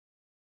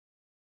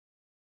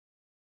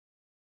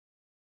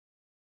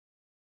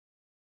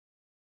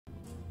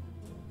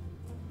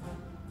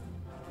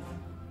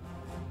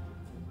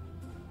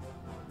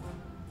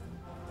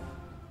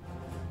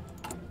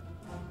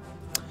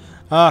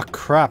Ah,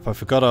 crap. I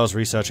forgot I was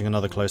researching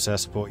another close air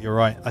support. You're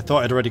right. I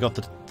thought I'd already got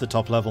the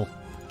top level.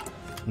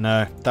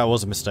 No, that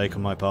was a mistake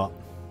on my part.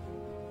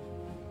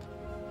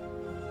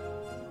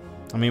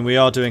 I mean, we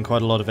are doing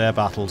quite a lot of air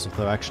battles,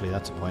 although actually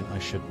that's a point. I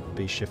should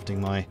be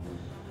shifting my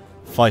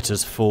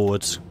fighters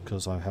forwards,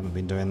 because I haven't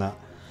been doing that.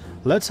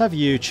 Let's have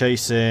you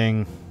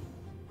chasing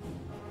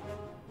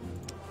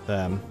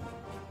them.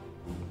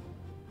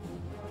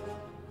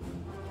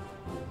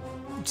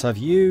 Let's have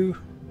you...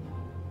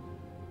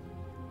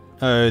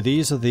 Oh,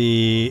 these are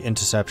the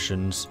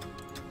interceptions.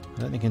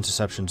 I don't think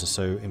interceptions are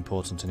so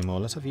important anymore.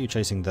 Let's have you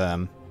chasing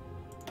them.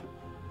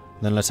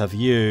 Then let's have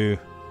you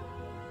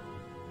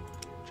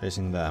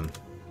chasing them.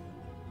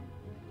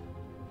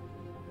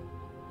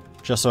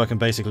 Just so I can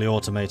basically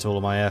automate all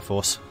of my air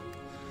force.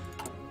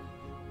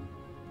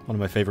 One of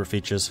my favourite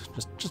features.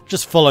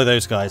 Just follow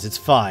those guys, it's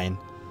fine.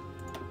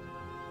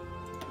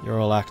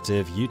 You're all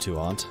active, you two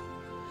aren't.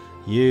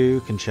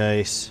 You can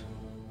chase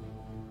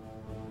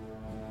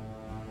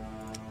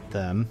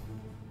them.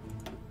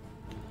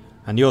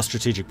 And you're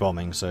strategic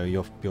bombing, so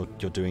you're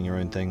doing your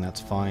own thing,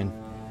 that's fine.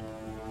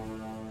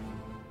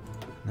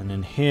 And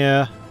in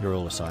here, you're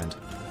all assigned.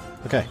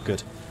 Okay,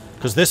 good.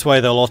 Because this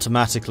way they'll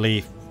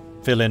automatically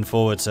fill in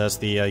forwards as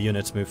the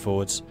units move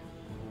forwards.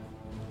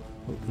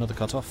 Oh, another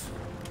cutoff.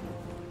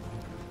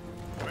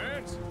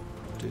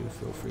 Do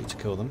feel free to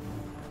kill them.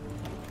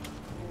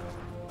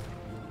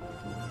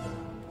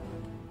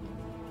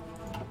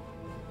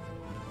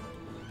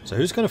 So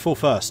who's going to fall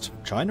first?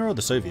 China or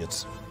the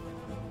Soviets?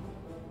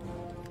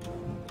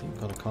 You've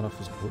got a cutoff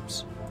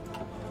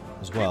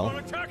as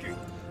well.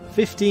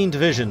 15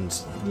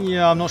 divisions.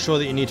 Yeah, I'm not sure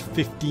that you need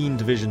 15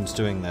 divisions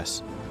doing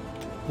this.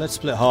 Let's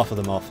split half of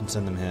them off and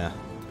send them here.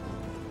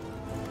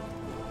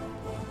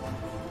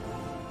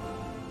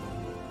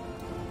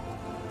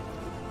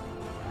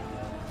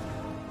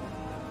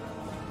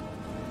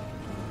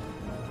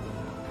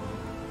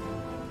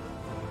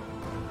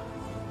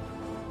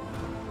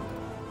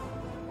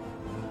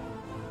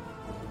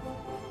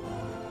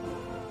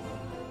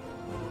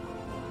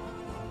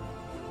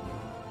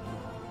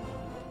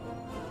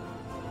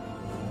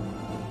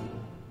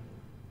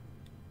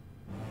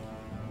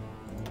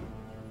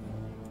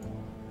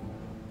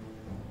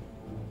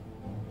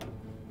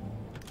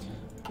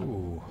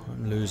 Ooh,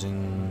 I'm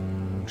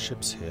losing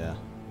ships here.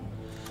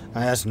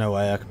 There's no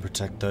way I can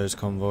protect those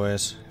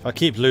convoys. If I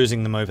keep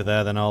losing them over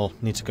there, then I'll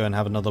need to go and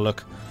have another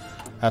look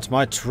at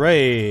my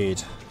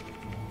trade.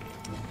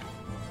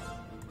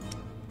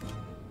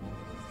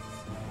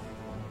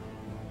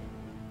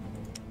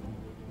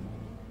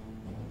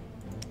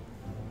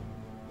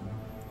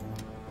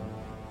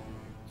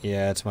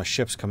 Yeah, it's my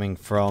ships coming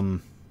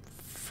from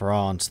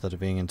France that are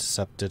being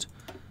intercepted.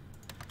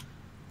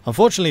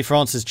 Unfortunately,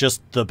 France is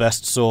just the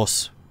best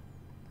source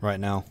right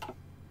now.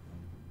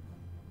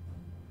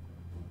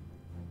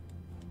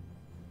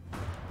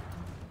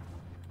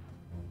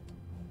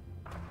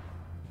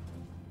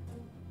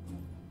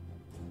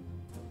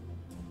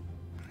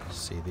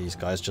 See these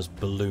guys just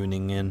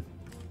ballooning in.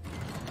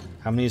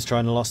 How many is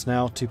China lost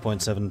now?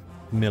 2.7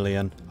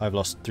 million. I've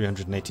lost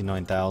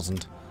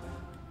 389,000.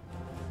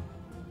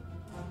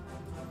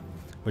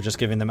 We're just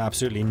giving them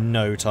absolutely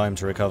no time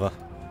to recover.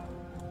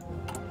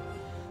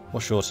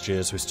 What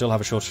shortages? We still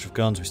have a shortage of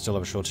guns, we still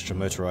have a shortage of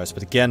motorized,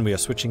 but again we are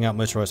switching out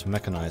motorized for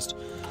mechanized.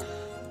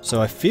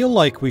 So I feel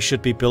like we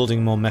should be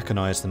building more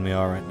mechanized than we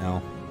are right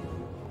now.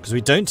 Because we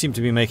don't seem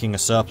to be making a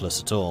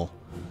surplus at all.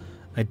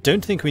 I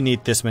don't think we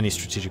need this many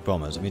strategic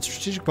bombers. I mean,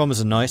 strategic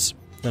bombers are nice,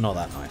 they're not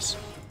that nice.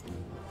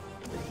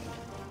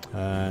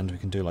 And we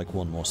can do like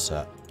one more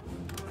set.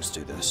 Let's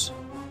do this.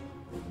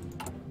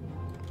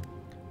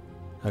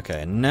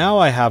 Okay, now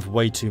I have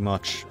way too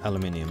much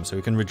aluminium, so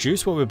we can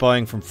reduce what we're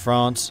buying from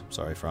France.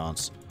 Sorry,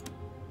 France.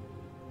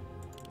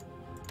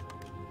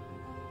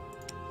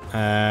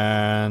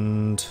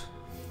 And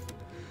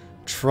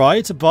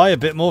try to buy a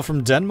bit more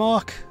from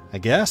Denmark, I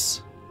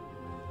guess.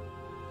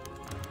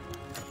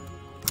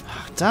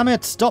 Damn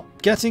it, stop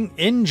getting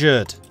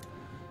injured.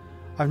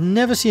 I've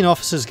never seen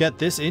officers get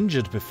this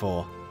injured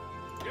before.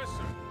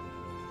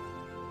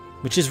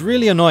 Which is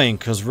really annoying,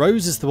 because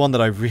Rose is the one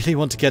that I really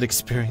want to get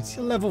experience.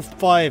 You're level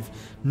 5,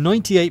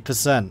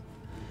 98%.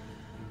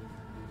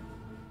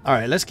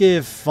 Alright, let's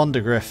give Von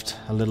der Grift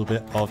a little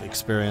bit of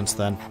experience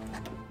then.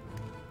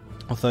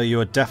 Although you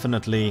are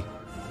definitely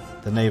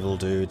the naval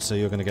dude, so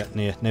you're going to get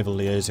near naval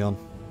liaison.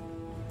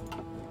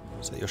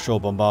 So your shore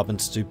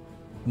bombardments do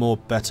more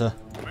better.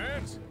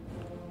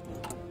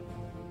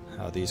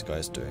 How are these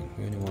guys doing?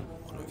 We only want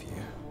one of you.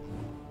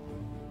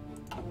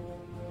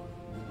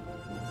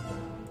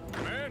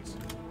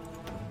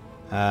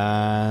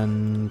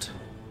 And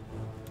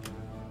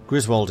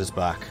Griswold is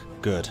back.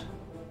 Good.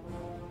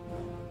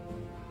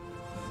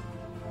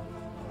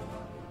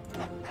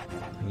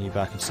 Bring you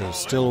back instead of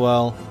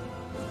Stillwell.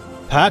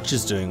 Patch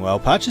is doing well.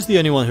 Patch is the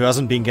only one who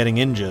hasn't been getting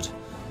injured.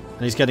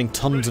 And he's getting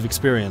tons of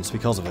experience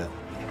because of it.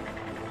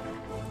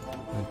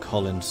 And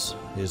Collins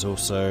is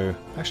also...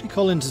 Actually,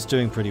 Collins is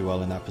doing pretty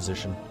well in that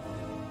position.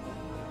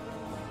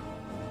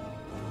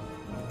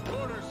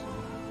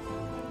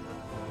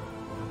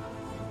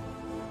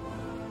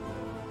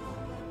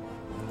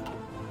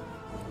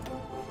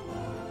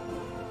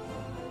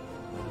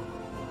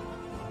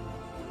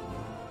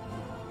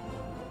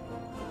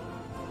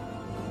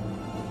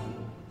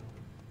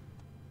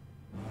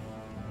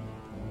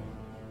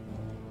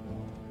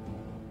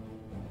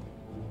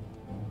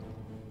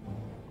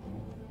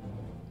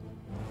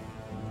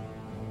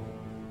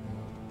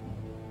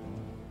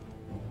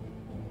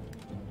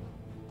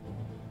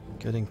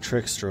 Getting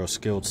Trickster or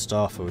Skilled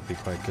Staffer would be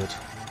quite good.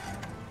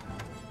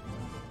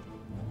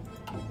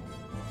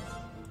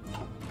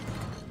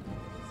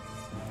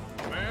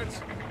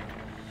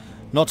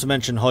 Not to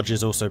mention Hodge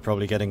is also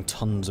probably getting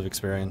tons of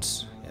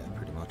experience. Yeah,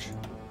 pretty much.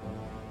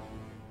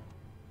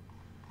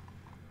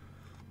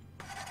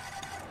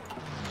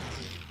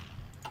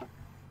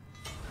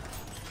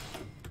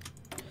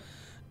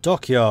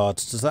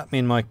 Dockyards. Does that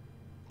mean my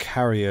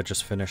carrier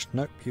just finished?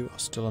 Nope, you are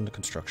still under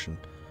construction.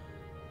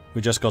 We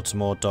just got some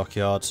more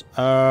dockyards.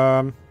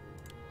 Let's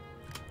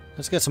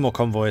get some more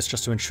convoys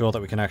just to ensure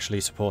that we can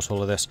actually support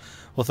all of this.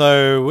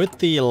 Although, with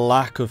the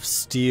lack of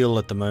steel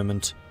at the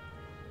moment,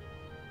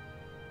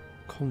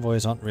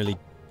 convoys aren't really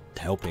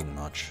helping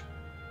much.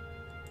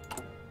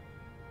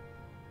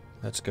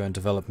 Let's go and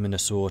develop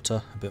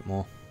Minnesota a bit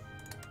more.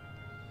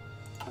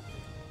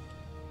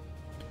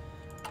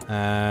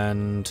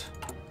 And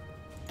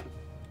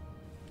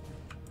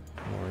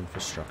more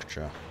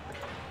infrastructure.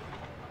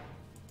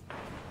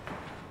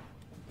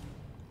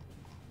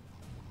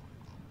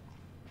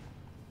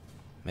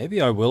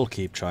 Maybe I will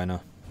keep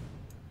China.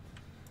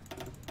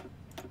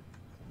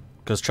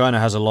 Because China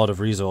has a lot of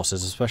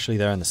resources, especially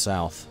there in the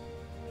south.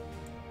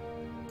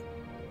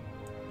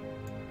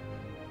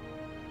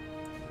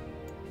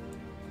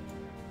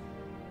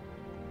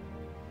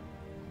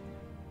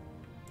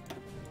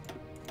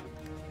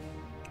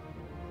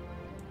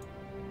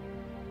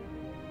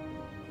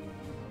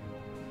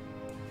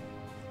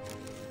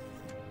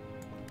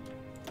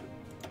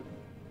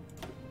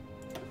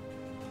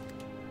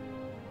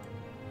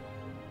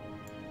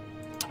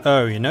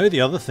 Oh, you know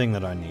the other thing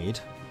that I need?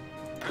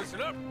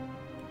 Listen up.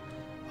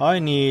 I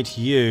need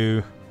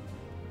you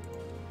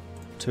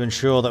to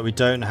ensure that we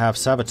don't have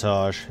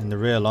sabotage in the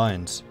rear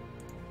lines.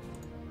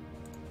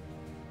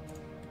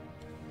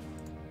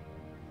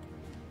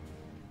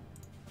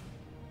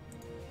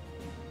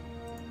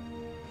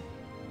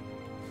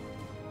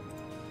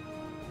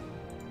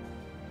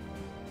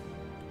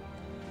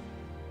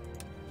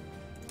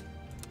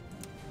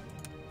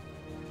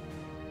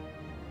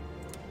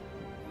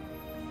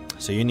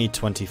 So you need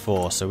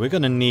 24, so we're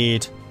going to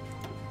need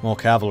more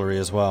cavalry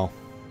as well.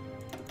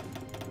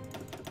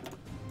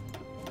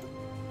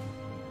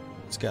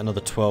 Let's get another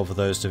 12 of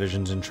those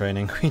divisions in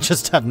training. We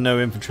just have no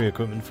infantry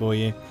equipment for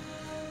you.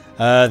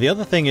 The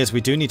other thing is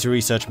we do need to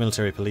research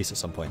military police at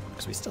some point,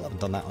 because we still haven't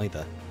done that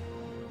either.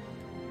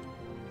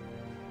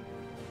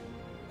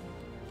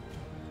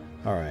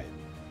 Alright.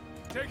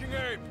 Taking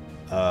aim.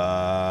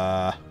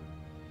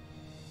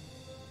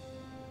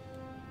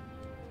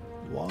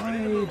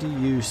 Why do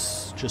you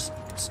just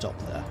stop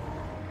there?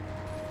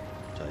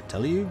 Did I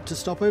tell you to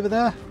stop over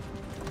there?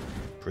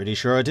 Pretty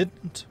sure I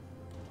didn't.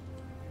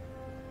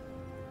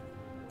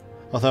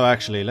 Although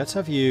actually, let's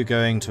have you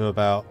going to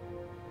about...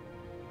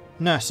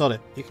 Nah, sod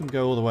it. You can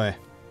go all the way.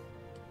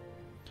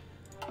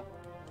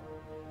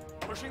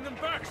 Pushing them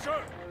back, sir.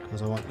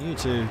 Because I want you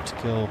to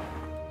kill...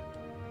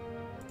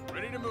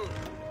 Ready to move.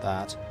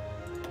 That.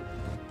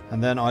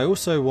 And then I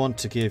also want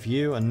to give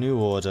you a new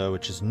order,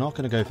 which is not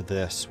going to go for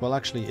this. Well,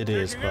 actually it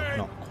is, but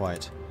not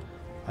quite.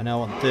 I now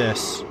want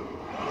this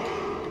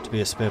to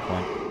be a spear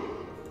point.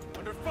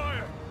 Under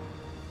fire.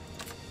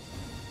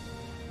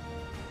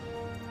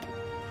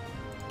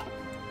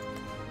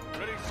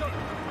 Ready, sir.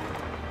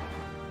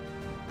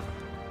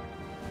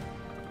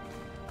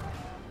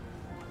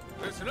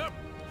 Listen up.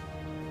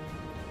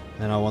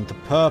 Then I want the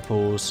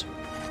purples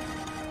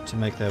to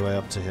make their way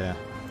up to here.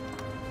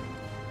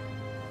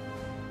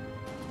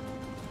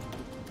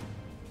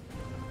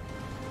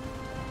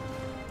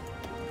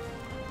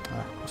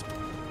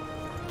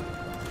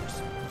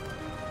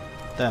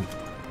 Them.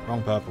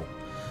 Wrong purple.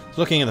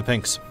 Looking at the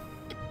pinks.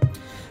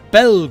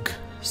 Belg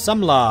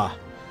Samla.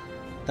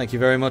 Thank you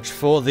very much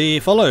for the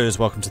follows.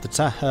 Welcome to the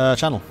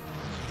channel.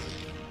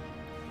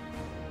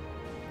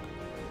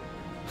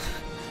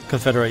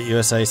 Confederate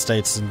USA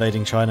states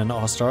invading China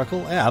not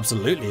historical? Yeah,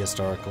 absolutely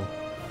historical.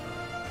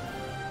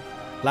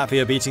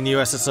 Latvia beating the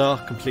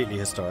USSR? Completely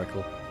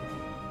historical.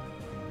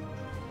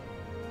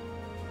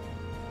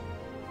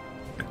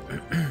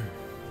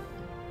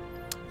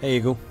 Hey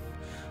Eagle.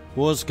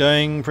 War's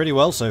going pretty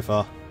well so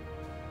far.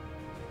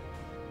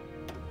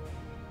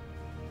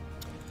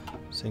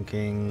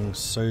 Sinking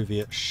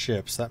Soviet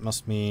ships. That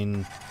must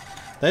mean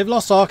they've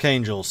lost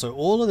Archangel, so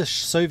all of the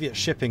Soviet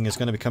shipping is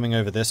going to be coming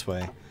over this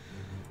way.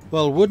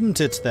 Well, wouldn't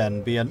it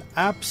then be an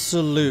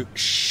absolute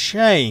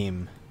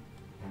shame,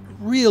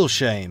 real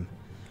shame,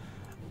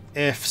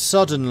 if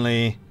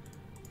suddenly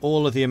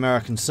all of the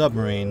American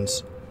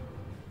submarines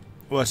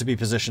were to be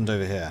positioned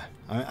over here?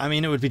 I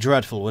mean, it would be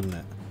dreadful, wouldn't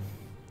it?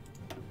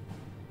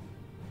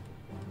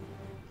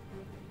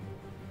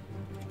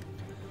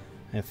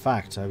 In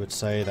fact, I would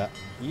say that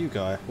you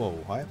guys...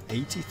 Whoa, I have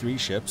 83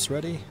 ships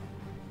ready?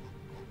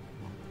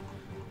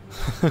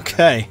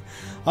 Okay.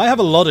 I have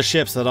a lot of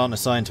ships that aren't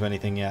assigned to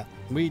anything yet.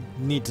 We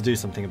need to do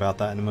something about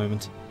that in a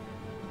moment.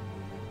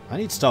 I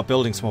need to start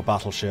building some more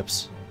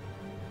battleships.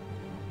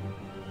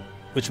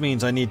 Which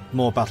means I need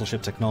more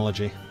battleship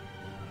technology.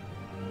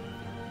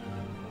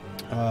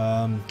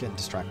 Getting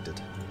distracted.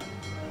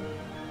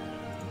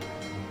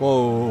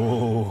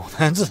 Whoa,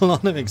 that's a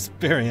lot of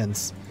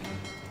experience.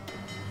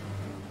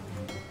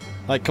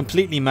 Like,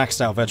 completely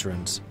maxed out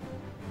veterans.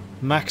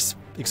 Max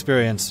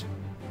experience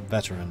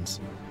veterans.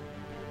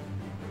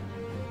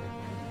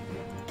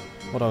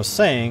 What I was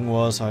saying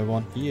was I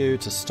want you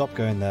to stop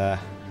going there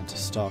and to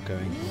start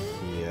going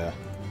here.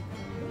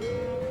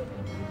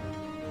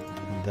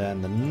 And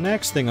then the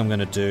next thing I'm going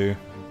to do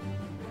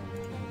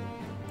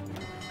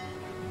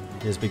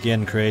is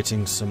begin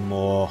creating some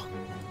more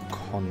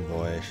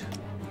convoy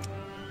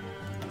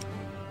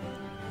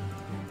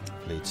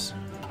fleets.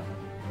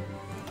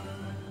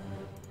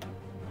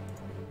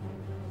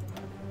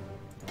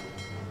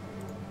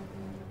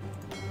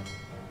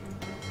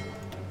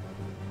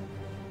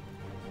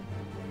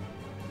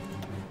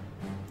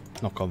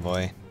 Not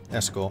convoy,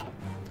 escort.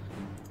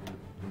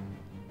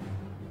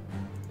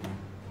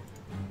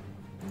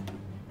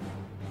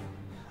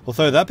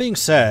 Although, that being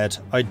said,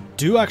 I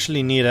do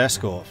actually need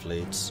escort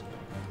fleets.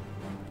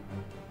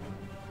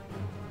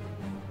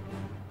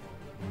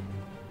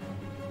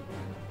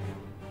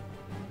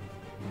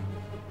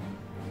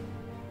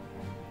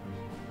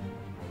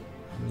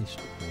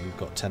 You've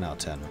got 10 out of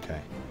 10,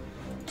 okay.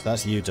 So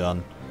that's you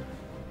done.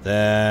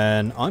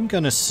 Then I'm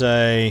going to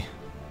say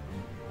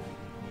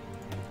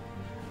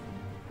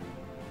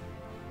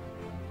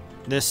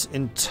this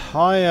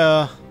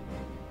entire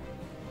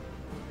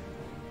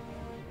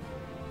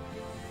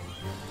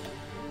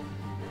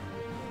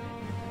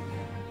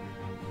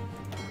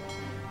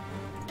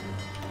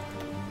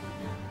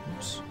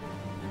oops,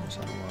 what's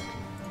that not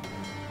working?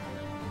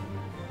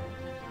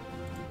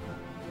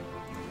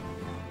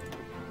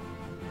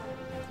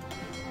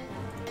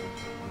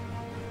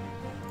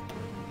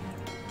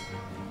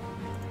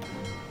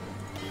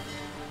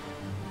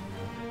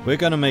 We're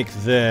going to make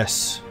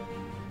this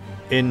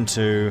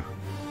into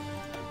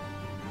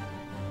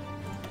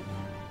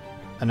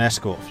an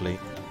escort fleet.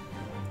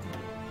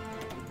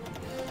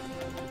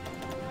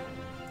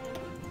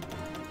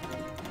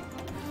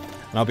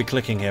 And I'll be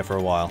clicking here for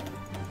a while.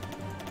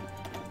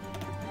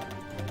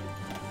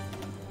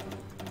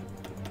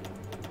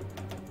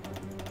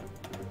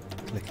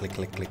 Click, click,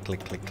 click, click,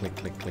 click, click, click,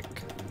 click, click.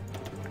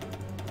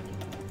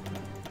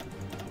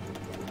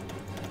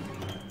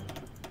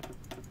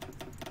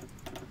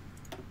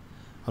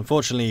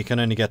 Unfortunately, you can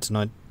only get to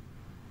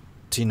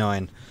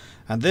 99.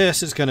 And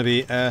this is going to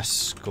be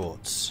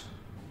escorts.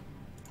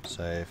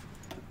 Save.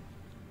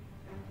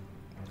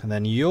 And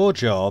then your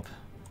job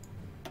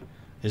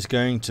is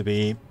going to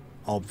be,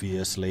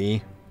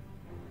 obviously,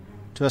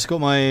 to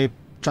escort my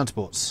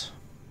transports.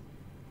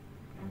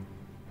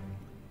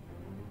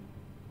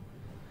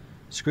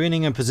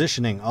 Screening and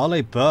positioning.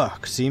 Arleigh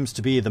Burke seems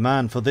to be the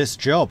man for this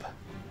job.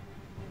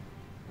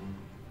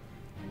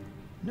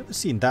 Never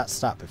seen that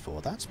stat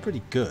before. That's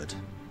pretty good.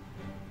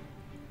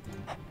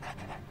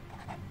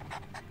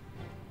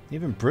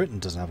 Even Britain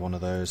doesn't have one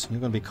of those. You're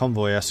going to be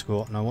convoy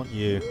escort, and I want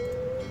you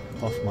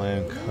off my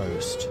own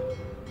coast.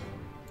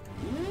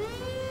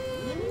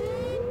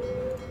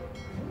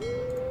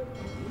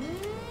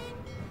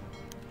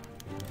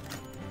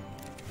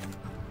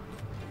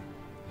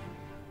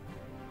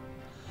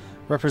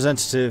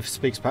 Representative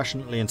speaks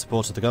passionately in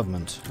support of the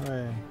government.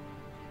 Hooray.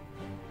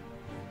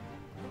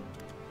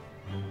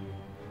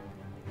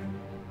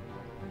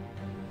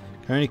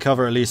 Can only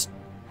cover at least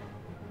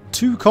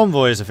 2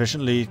 convoys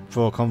efficiently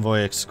for convoy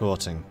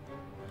escorting.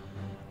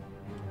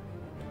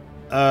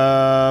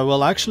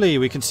 Well, actually,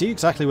 we can see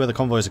exactly where the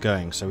convoys are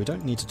going, so we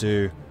don't need to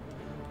do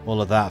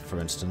all of that, for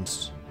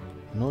instance.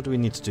 Nor do we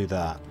need to do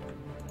that.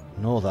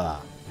 Nor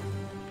that.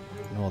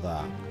 Nor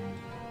that.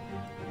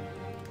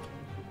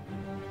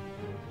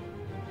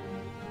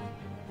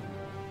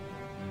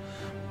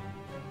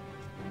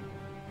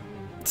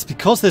 It's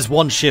because there's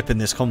one ship in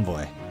this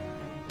convoy.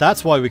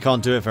 That's why we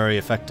can't do it very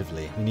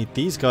effectively. We need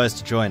these guys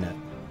to join it.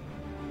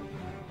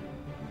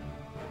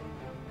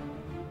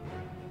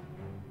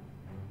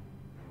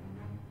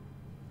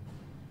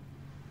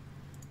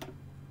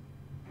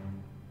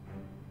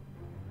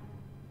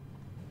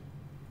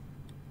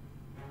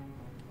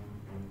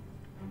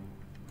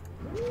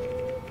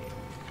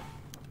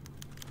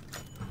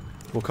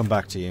 We'll come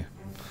back to you.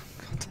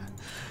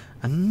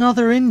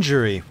 Another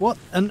injury! What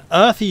on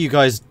earth are you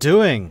guys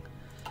doing?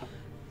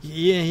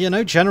 You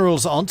know,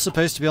 generals aren't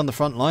supposed to be on the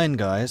front line,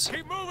 guys.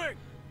 Keep moving!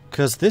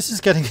 Because this is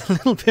getting a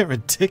little bit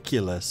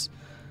ridiculous.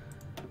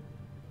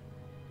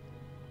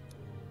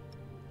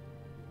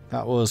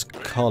 That was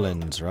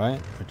Collins, right?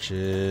 Which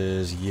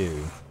is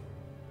you.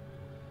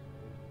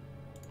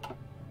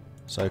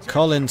 So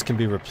Collins can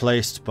be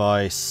replaced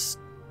by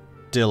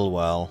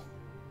Stillwell.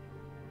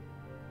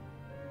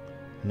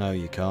 No,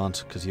 you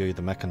can't, because you're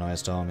the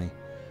mechanised army.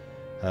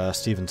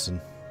 Stevenson.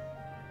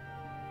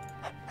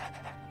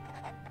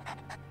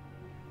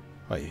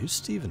 Wait, who's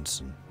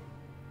Stevenson?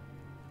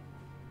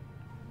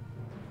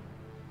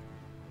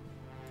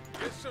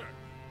 Yes, sir.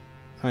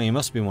 Oh, he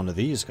must be one of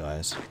these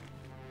guys.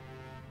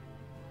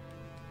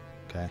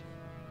 Okay.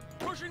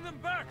 Pushing them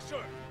back,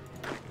 sir.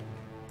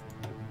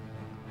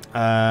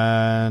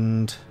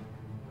 And...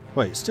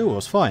 wait,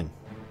 Stillwell's fine.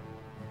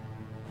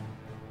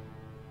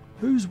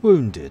 Who's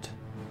wounded?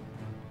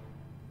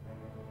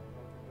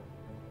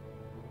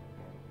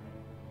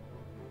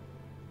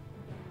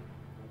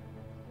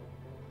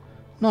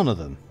 None of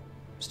them.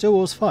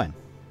 Stillwell's fine.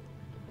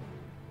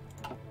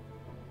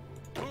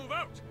 Move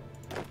out.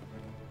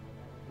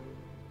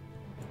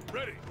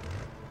 Ready.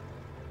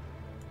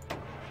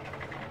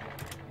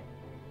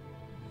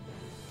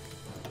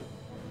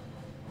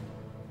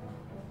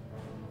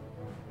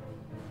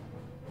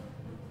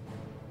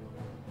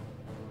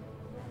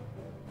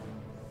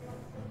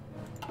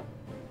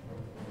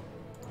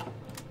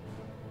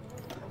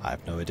 I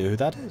have no idea who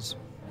that is.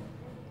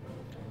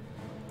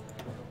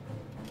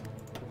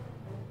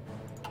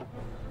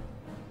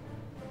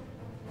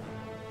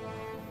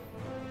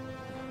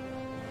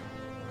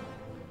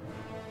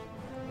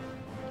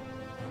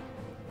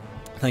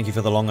 Thank you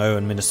for the long O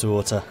in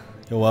Minnesota.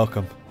 You're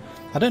welcome.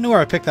 I don't know where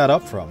I picked that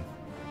up from.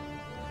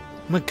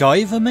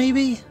 MacGyver,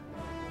 maybe?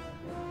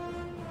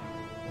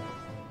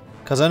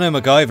 Because I know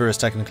MacGyver is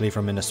technically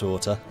from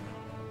Minnesota.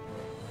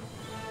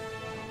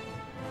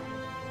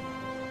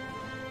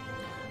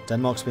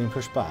 Denmark's being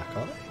pushed back,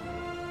 are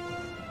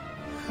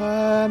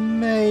they?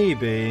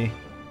 Maybe.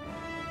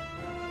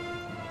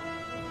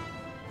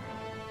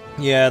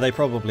 Yeah, they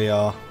probably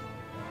are.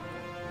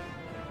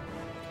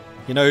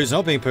 You know who's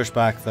not being pushed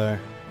back, though?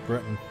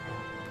 Britain.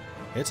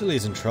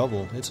 Italy's in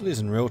trouble. Italy's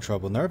in real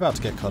trouble, and they're about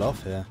to get cut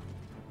off here.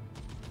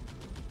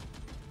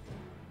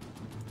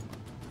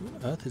 Who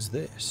on earth is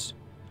this?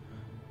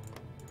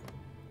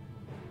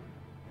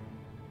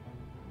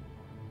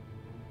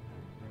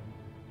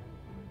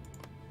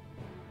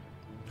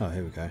 Oh,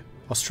 here we go.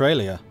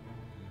 Australia.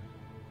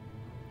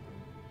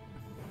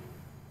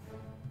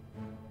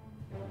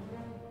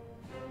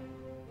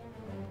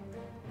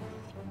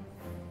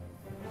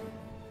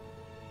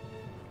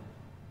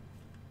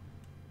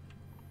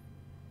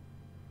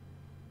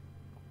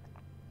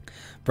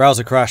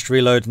 Browser crashed,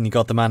 reload, and you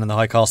got the man in the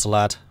high castle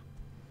ad.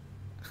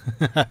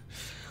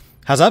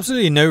 Has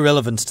absolutely no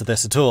relevance to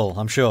this at all,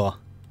 I'm sure.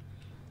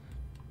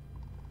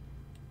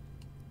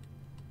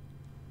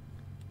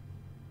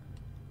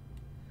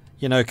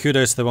 You know,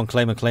 kudos to the one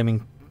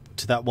claiming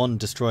to that one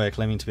destroyer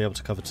claiming to be able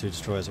to cover 2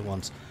 destroyers at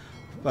once.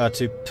 God,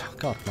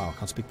 wow, I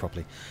can't speak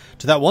properly.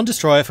 To that one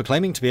destroyer for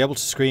claiming to be able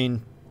to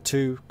screen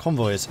 2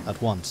 convoys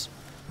at once.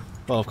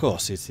 Well, of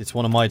course, it's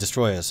one of my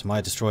destroyers. My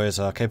destroyers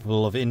are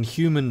capable of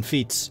inhuman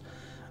feats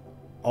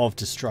of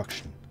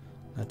destruction.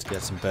 Let's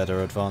get some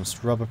better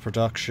advanced rubber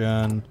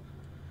production.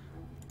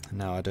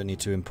 Now I don't need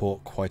to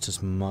import quite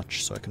as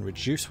much, so I can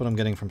reduce what I'm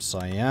getting from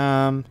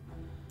Siam.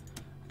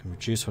 I can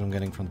reduce what I'm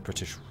getting from the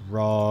British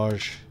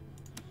Raj.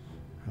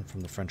 And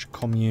from the French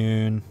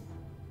Commune.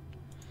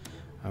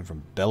 And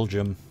from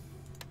Belgium.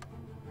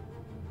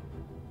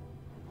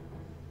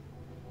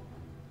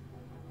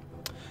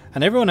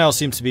 And everyone else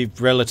seems to be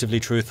relatively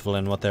truthful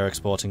in what they're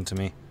exporting to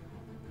me.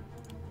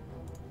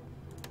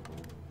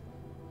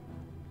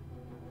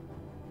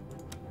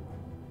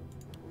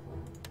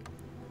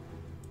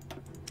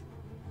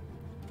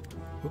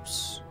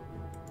 Oops.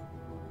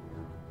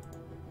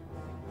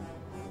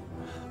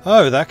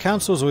 Oh, that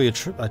cancels all your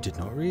I did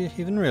not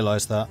even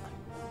realise that.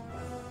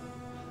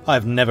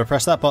 I've never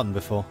pressed that button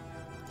before.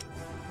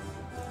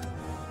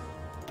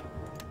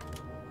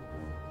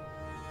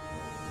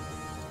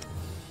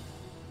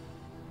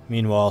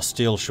 Meanwhile,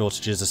 steel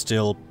shortages are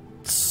still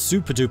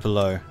super duper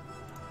low.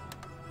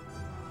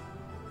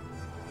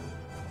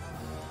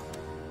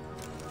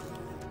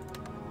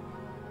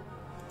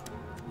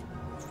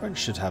 French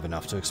should have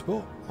enough to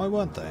export. Why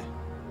weren't they?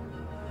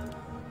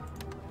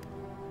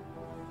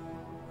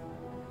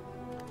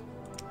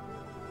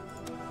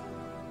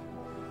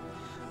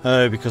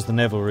 Oh, because the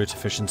naval route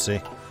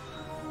efficiency.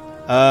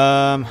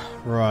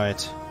 Right.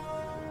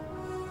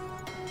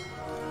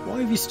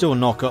 Why have you still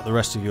not got the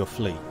rest of your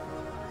fleet?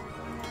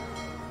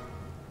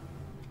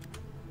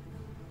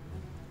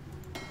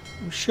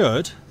 You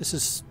should. This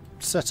is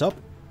set up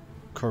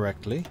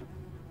correctly.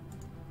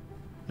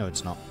 No,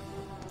 it's not.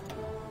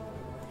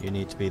 You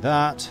need to be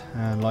that,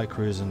 and light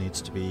cruiser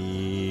needs to be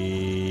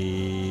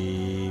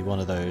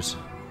one of those.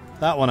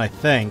 That one, I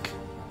think.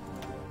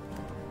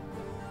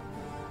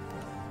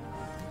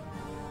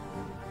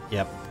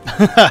 Yep.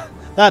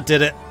 That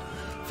did it.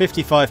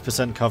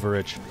 55%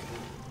 coverage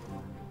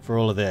for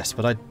all of this,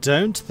 but I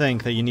don't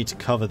think that you need to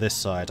cover this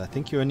side. I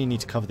think you only need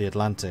to cover the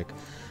Atlantic.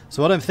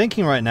 So what I'm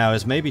thinking right now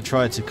is maybe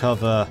try to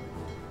cover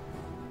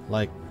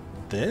like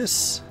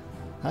this.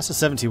 That's a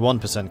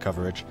 71%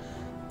 coverage.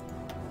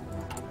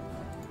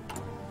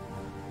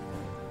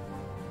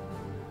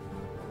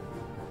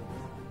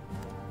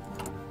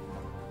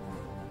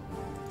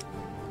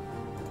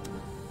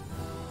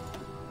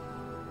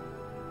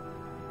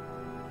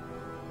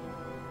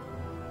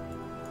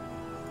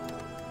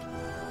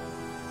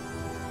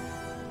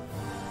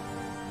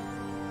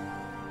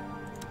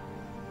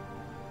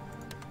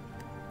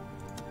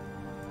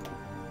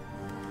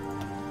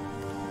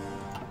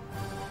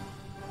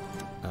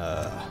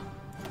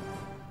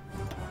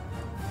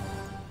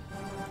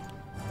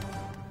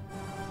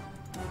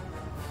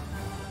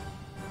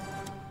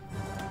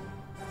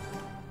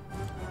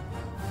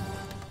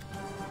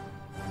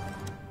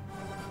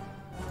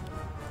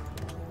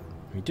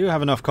 We do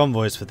have enough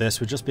convoys for this,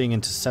 we're just being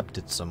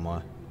intercepted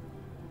somewhere.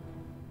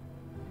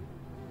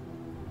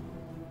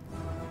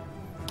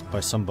 By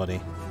somebody.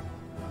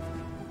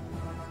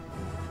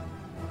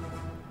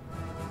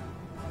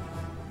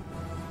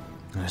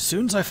 And as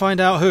soon as I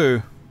find out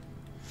who...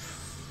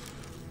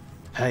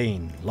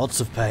 Pain. Lots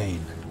of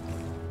pain.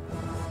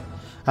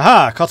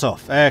 Aha! Cut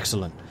off.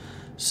 Excellent.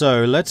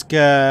 So, let's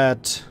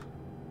get...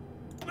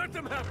 Let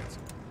them have it.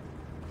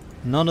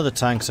 None of the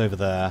tanks over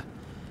there.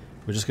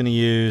 We're just going to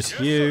use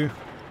you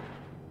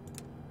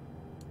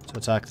to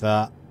attack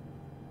that.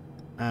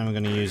 And we're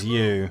going to use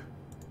you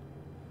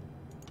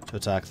to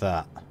attack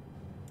that.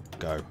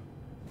 Go.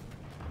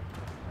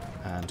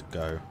 And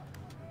go.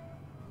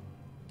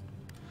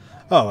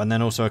 Oh, and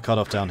then also a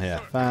cut-off down here.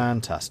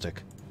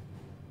 Fantastic.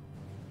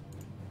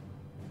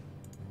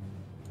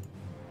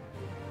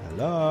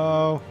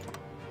 Hello.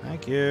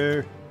 Thank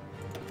you.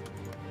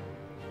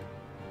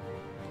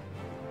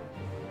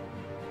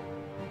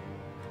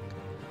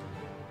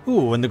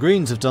 Ooh, and the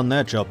Greens have done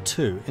their job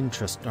too.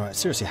 Interesting. Alright,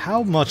 seriously,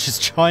 how much has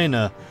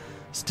China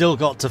still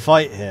got to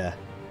fight here?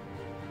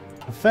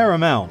 A fair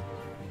amount.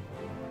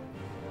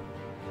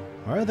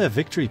 Where are their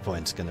victory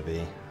points going to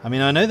be? I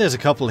mean, I know there's a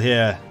couple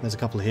here. There's a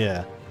couple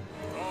here.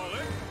 All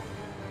in.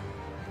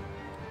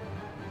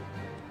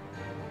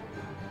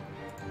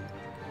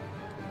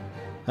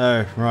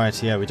 Oh,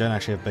 right, yeah, we don't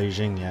actually have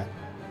Beijing yet.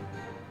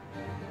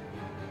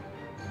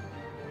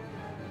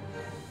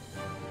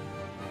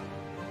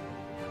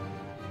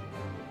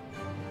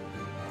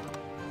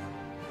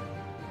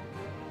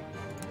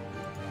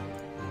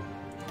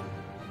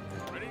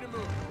 Ready to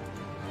move.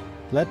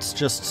 Let's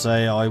just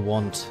say I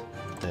want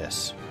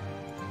this.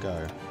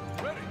 Go.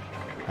 Ready.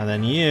 And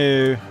then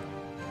you...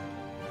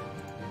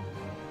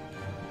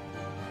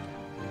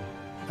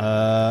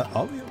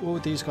 are we all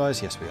with these guys?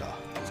 Yes, we are.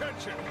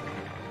 Attention.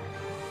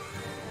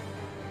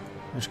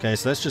 In which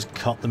case, let's just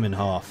cut them in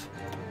half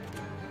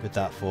with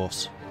that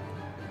force.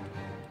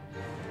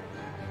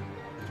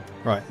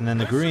 Right, and then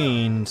the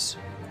Greens...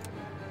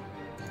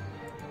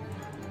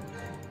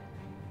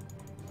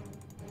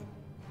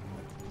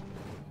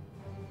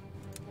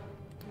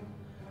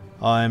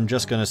 I'm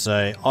just going to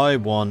say, I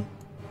want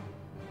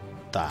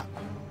that.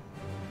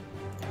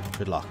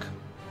 Good luck.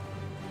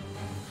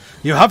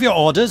 You have your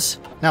orders.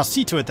 Now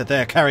see to it that they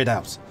are carried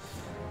out.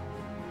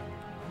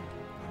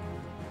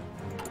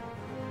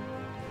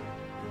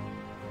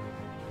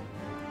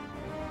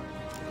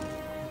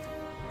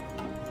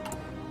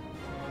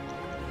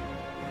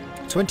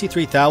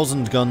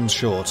 $23,000 guns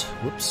short.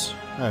 Whoops.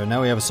 Oh,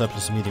 now we have a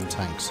surplus of medium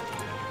tanks.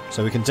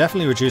 So we can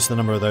definitely reduce the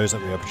number of those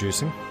that we are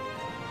producing.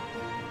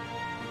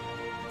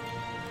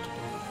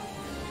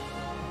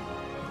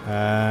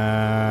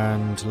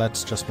 And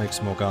let's just make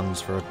some more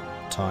guns for a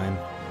time.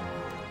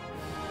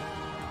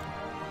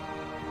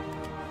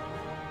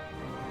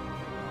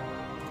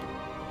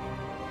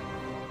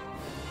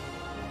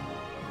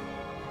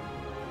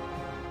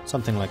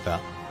 Something like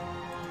that.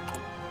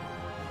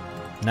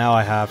 Now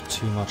I have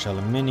too much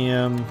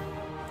aluminium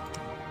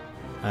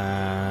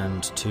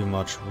and too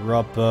much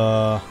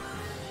rubber.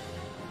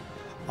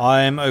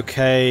 I'm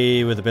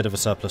okay with a bit of a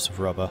surplus of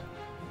rubber.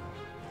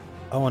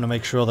 I want to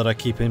make sure that I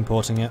keep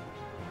importing it.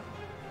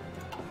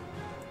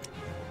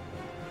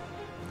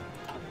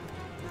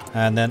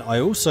 And then I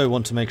also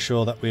want to make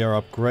sure that we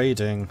are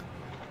upgrading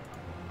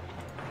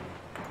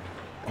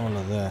all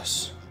of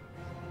this.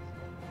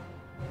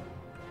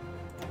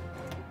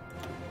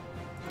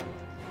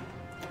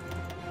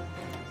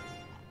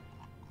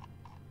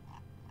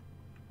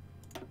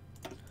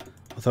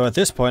 Although at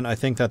this point I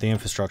think that the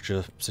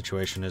infrastructure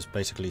situation is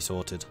basically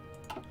sorted.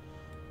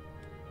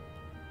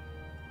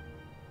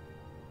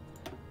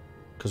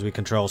 Because we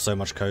control so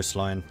much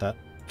coastline that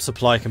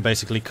supply can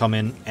basically come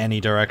in any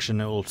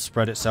direction, it will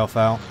spread itself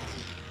out.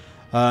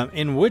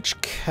 In which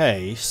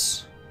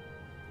case...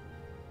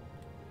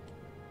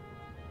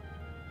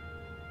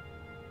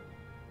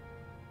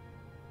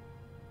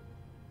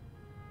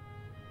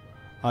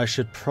 I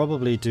should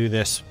probably do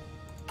this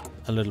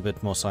a little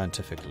bit more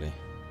scientifically.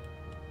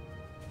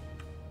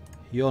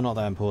 You're not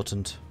that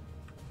important.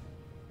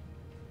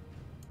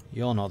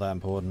 You're not that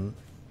important.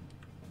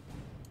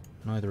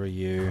 Neither are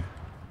you.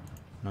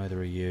 Neither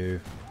are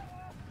you.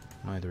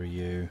 Neither are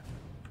you.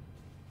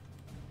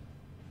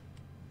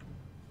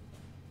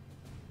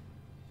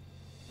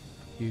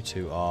 You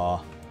two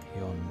are.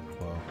 You're...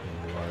 well,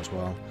 yeah, you are as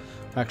well.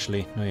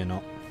 Actually, no you're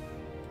not.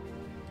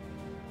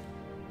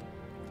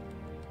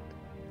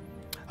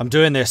 I'm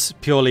doing this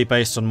purely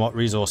based on what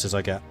resources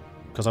I get.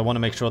 Because I want to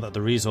make sure that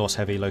the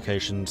resource-heavy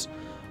locations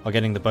are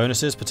getting the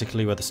bonuses,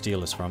 particularly where the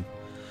steel is from.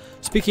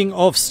 Speaking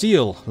of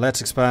steel, let's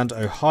expand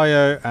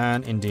Ohio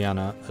and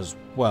Indiana as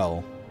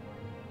well.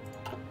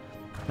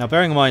 Now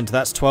bearing in mind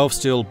that's 12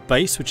 steel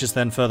base, which is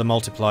then further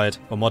multiplied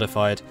or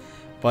modified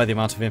by the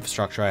amount of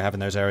infrastructure I have in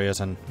those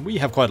areas, and we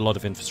have quite a lot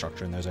of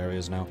infrastructure in those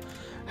areas now.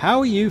 How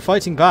are you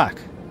fighting back?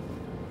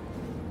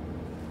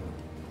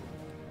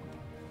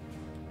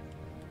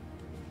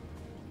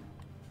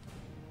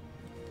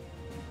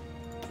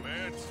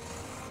 Command.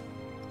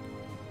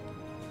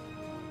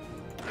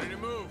 Ready to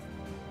move.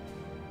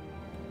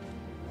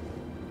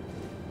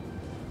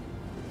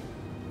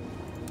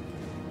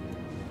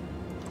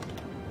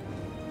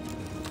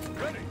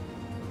 Ready.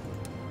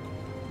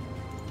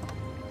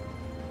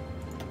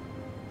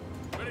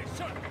 Ready,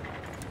 shut.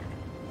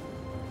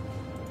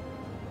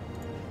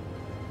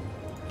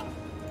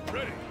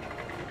 Ready.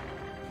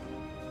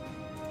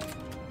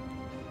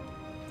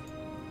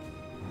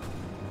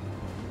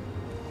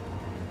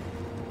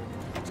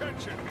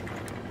 Attention.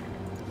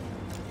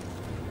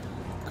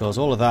 Because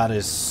all of that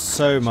is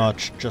so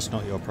much just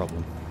not your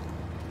problem.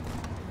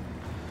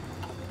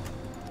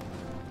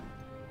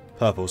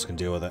 Purples can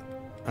deal with it.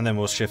 And then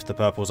we'll shift the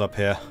purples up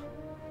here.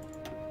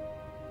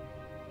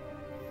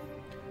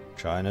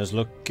 China's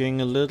looking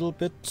a little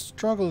bit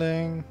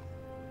struggling.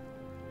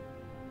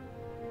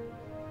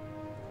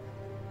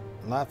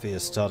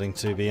 Latvia's starting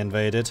to be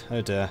invaded.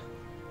 Oh dear.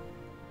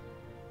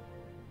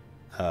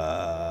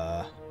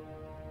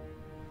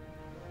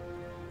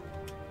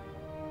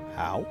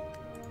 How?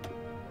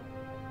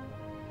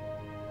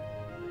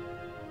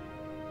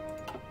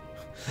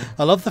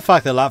 I love the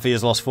fact that Latvia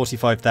has lost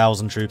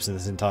 45,000 troops in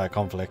this entire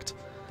conflict.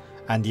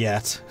 And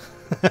yet,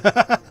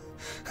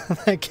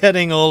 they're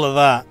getting all of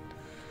that.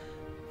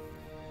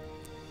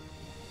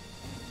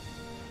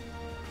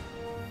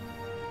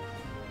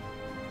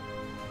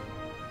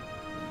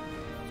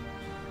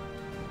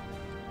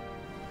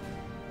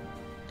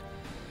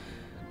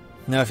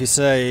 Now if you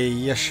say,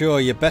 yeah sure,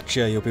 you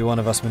betcha, you'll be one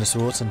of us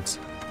Minnesotans.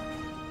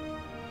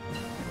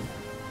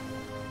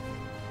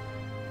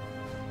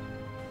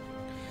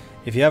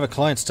 If you have a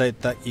client state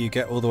that you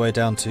get all the way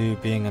down to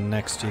being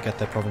annexed, you get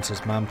their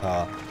province's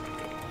manpower.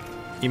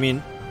 You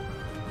mean...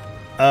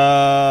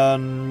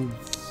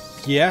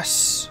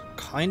 yes,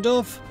 kind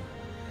of.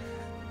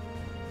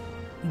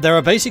 There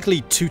are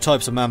basically two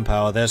types of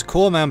manpower. There's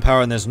core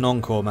manpower and there's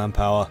non-core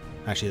manpower.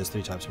 Actually, there's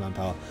three types of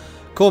manpower.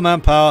 Core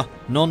manpower,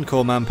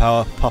 non-core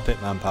manpower, puppet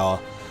manpower.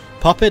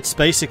 Puppets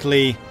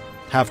basically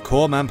have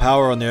core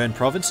manpower on their own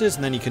provinces,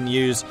 and then you can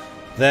use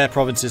their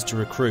provinces to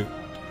recruit.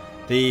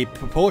 The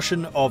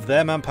proportion of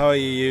their manpower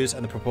you use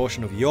and the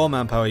proportion of your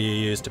manpower you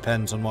use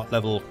depends on what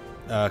level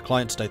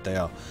client state they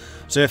are.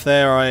 So if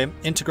they are an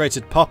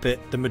integrated puppet,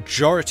 the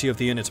majority of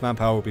the unit's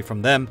manpower will be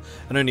from them,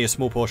 and only a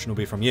small portion will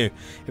be from you.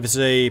 If it's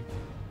a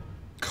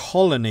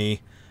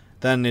colony,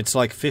 then it's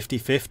like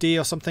 50-50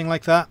 or something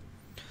like that.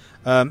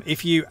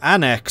 If you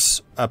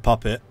annex a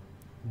puppet,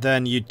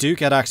 then you do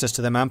get access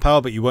to their manpower,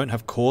 but you won't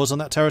have cores on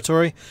that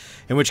territory,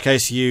 in which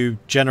case you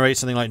generate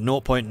something like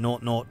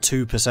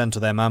 0.002%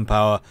 of their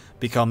manpower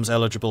becomes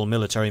eligible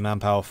military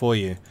manpower for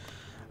you.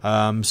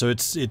 So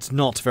it's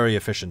not very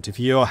efficient. If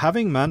you're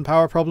having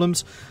manpower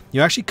problems,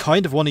 you actually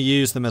kind of want to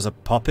use them as a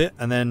puppet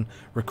and then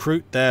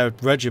recruit their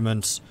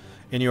regiments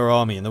in your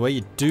army. And the way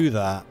you do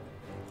that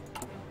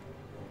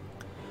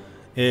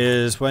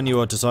is when you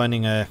are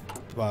designing a...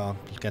 well,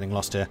 I'm getting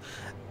lost here.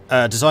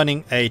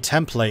 Designing a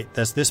template,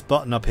 there's this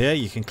button up here,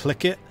 you can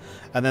click it,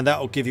 and then that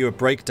will give you a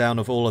breakdown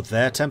of all of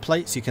their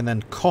templates. You can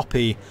then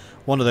copy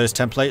one of those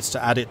templates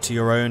to add it to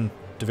your own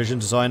division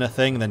designer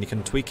thing, and then you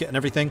can tweak it and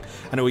everything,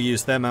 and it will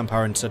use their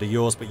manpower instead of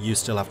yours, but you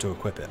still have to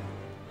equip it.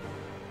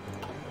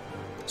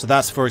 So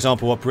that's, for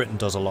example, what Britain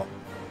does a lot.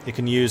 It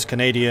can use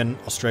Canadian,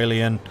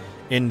 Australian,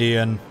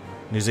 Indian,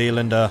 New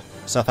Zealander,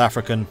 South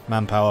African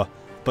manpower,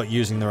 but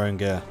using their own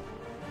gear.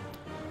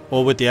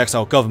 Or with the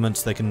exile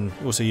governments, they can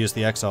also use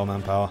the exile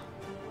manpower.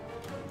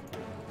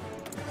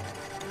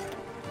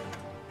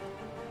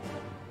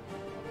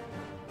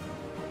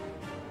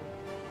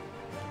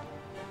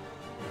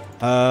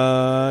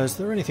 Is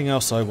there anything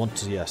else I want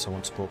to... yes, I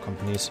want support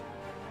companies.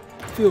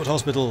 Field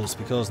hospitals,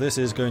 because this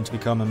is going to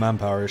become a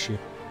manpower issue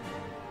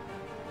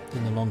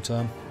in the long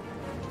term.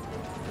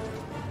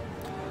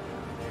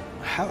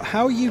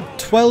 How are you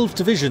 12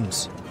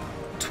 divisions?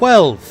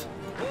 12!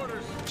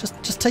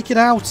 Just take it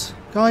out,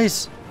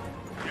 guys.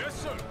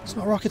 It's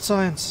not rocket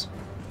science.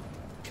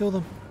 Kill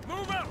them.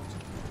 Move out.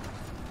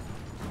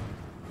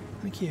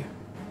 Thank you.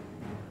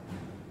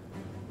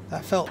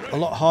 That felt a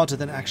lot harder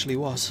than it actually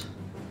was.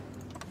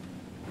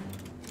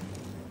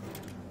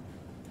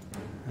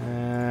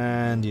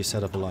 And you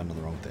set up a line on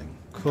the wrong thing.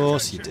 Of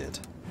course you did.